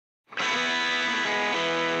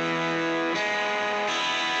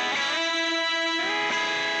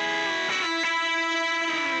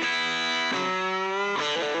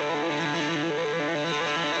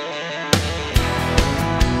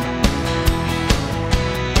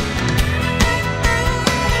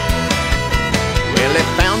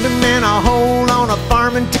in a hole on a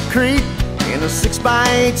Farmington Creek in a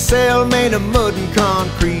 6x8 cell made of mud and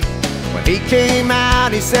concrete. When he came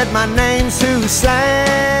out, he said, "My name's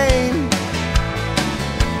Hussein."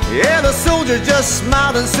 Yeah, the soldier just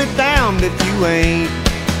smiled and said, "Damned if you ain't."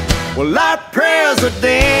 Well, our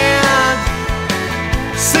president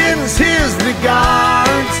sends his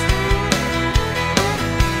regards,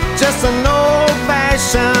 just an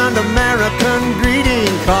old-fashioned American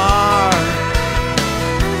greeting card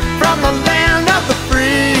from the land of the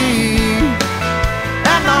free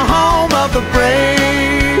and the home of the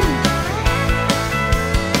brave.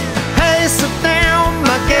 Hey, Saddam,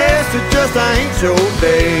 I guess it just ain't your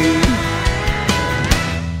day.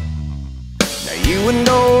 Now you and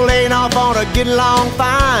old Adolf ought to get along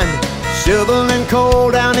fine, shoveling coal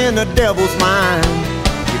down in the devil's mine.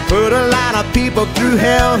 You put a lot of people through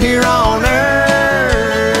hell here on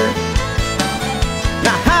earth.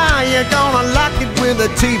 Now how you gonna lock it when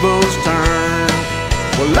the tables turn?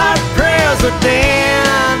 Well, our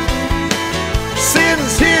president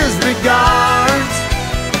sends his regards,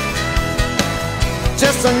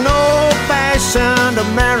 just an old-fashioned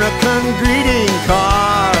American greeting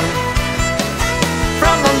card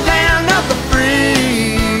from the land of the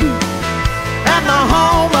free and the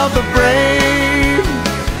home of the brave.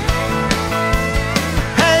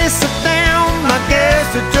 Hey, Saddam, I guess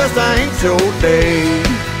it just ain't your day.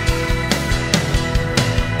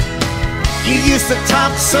 You used to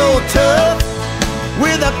talk so tough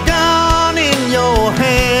with a gun in your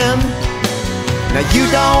hand. Now you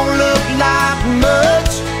don't look like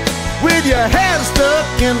much with your head stuck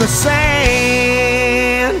in the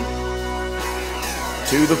sand.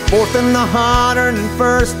 To the 4th and the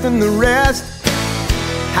 101st and the rest,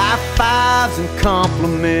 high fives and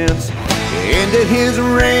compliments into his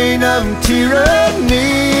reign of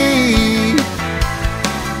tyranny.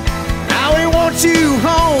 Now we want you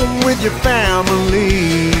home with your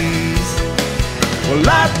families. Well,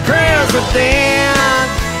 our president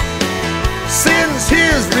sends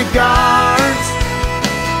his regards,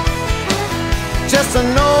 just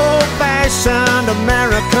an old-fashioned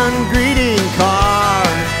American greeting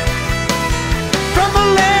card from the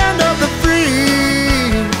land of the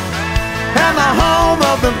free and the home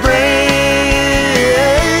of the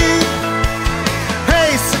brave.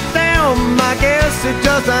 Hey, Saddam, I guess it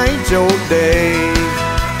just ain't your day.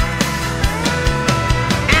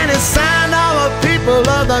 And it's signed all the people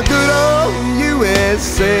of the good old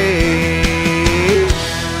USA.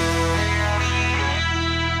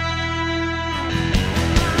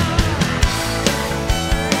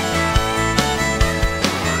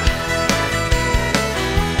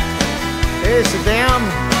 Hey, Saddam,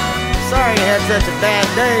 sorry you had such a bad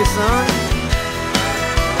day, son.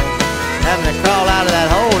 Having to crawl out of that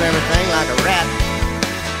hole and everything like a rat.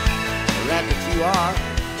 The rat that you are.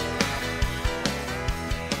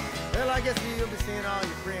 Well, I guess you'll be seeing all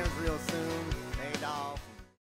your friends real soon. Adolf.